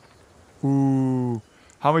 Ooh.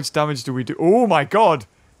 How much damage do we do? Oh my god.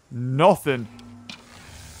 Nothing.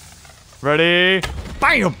 Ready?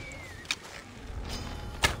 Bam!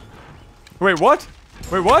 Wait, what?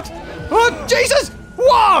 Wait, what? Oh, Jesus!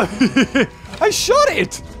 Whoa! I shot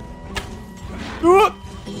it!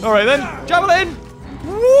 Alright then. Javelin!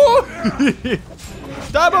 Whoa!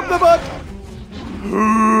 Stab up the butt!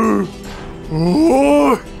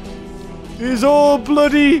 Oh! He's all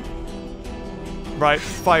bloody! Right,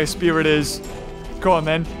 fire spear it is. Go on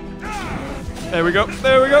then. There we go.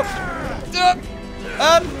 There we go.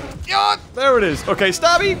 And there it is. Okay,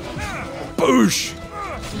 stabby. Boosh.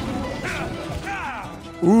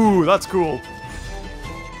 Ooh, that's cool.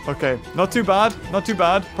 Okay, not too bad. Not too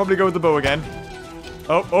bad. Probably go with the bow again.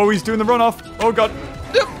 Oh, he's doing the runoff. Oh god.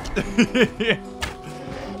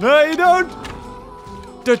 No, you don't.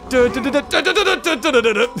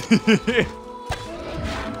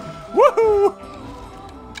 Woohoo!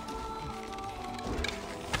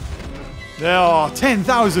 Oh,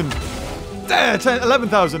 10,000. There,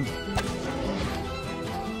 11,000.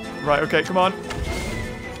 Right, okay, come on.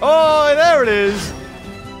 Oh, there it is.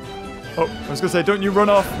 Oh, I was gonna say, don't you run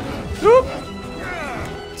off. Oop.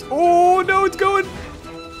 Oh, no, it's going.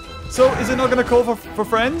 So, is it not gonna call for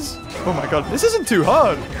friends? Oh my god, this isn't too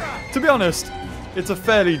hard. To be honest, it's a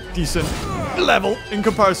fairly decent level in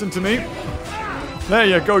comparison to me. There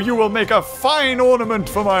you go, you will make a fine ornament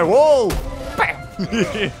for my wall. Bam!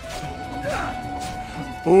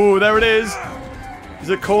 Oh, there it is. Is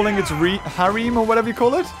it calling its harem or whatever you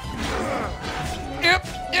call it? Yep.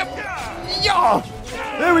 Yeah.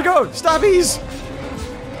 There we go. Stabbies.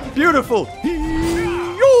 Beautiful.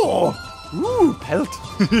 Ooh, pelt.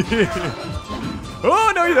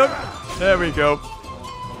 Oh, no, you don't. There we go.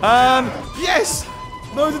 And yes.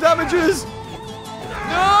 Loads of damages.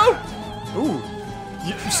 No. Ooh.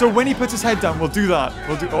 So when he puts his head down, we'll do that.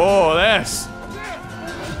 We'll do... Oh, yes.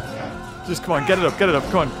 Just come on, get it up, come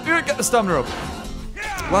on. Get the stamina up.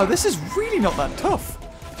 Wow, this is really not that tough.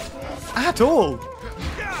 At all.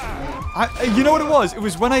 You know what it was? It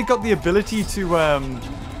was when I got the ability to,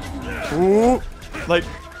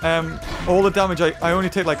 all the damage, I only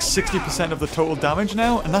take like 60% of the total damage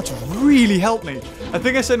now, and that's really helped me. I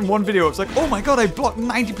think I said in one video, it's like, oh my god, I blocked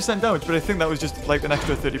 90% damage, but I think that was just like an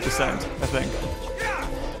extra 30%, I think.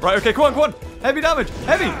 Right, okay, come on. Heavy damage,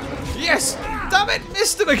 heavy. Yes, damn it,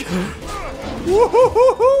 missed him again.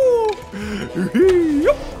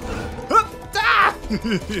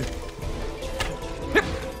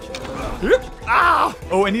 Ah!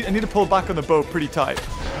 Oh, I need to pull back on the bow pretty tight.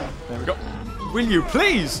 There we go. Will you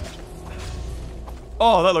please?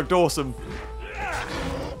 Oh, that looked awesome.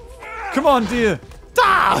 Come on, dear.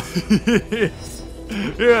 Ah!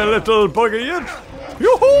 Yeah, little bugger, you.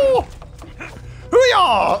 Yoo-hoo!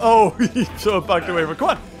 Hoo-yah! Oh, he sort of backed away. But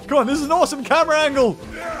come on, this is an awesome camera angle.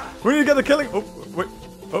 We need to get the killing. Oh, wait.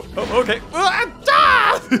 Oh, okay. Ah!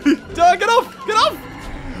 Get off!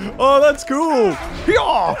 Oh, that's cool.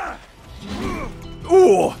 Hee-yah!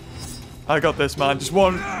 Ooh! I got this, man. Just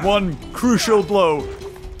one crucial blow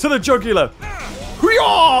to the jugular.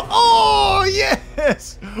 Hoo-yah! Oh,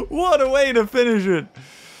 yes! What a way to finish it.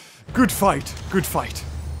 Good fight.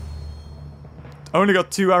 I only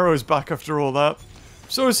got 2 arrows back after all that.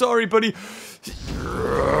 So sorry, buddy.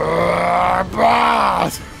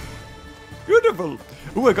 Beautiful.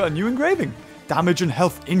 Ooh, I got a new engraving. Damage and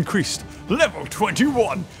health increased. Level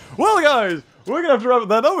 21. Well, guys, we're gonna have to wrap it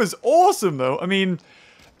there. That was awesome, though. I mean,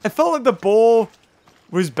 I felt like the boar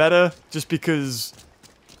was better just because,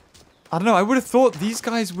 I don't know, I would have thought these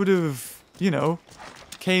guys would have, you know,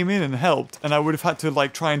 came in and helped, and I would have had to,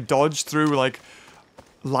 like, try and dodge through, like,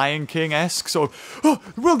 Lion King-esque, so, oh,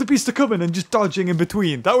 wildebeest are coming, and just dodging in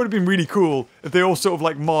between. That would have been really cool if they all sort of,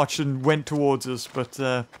 like, marched and went towards us, but,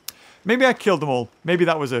 maybe I killed them all. Maybe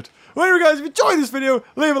that was it. Well, anyway, guys, if you enjoyed this video,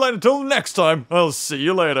 leave a like until next time. I'll see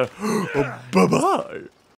you later. Bye-bye.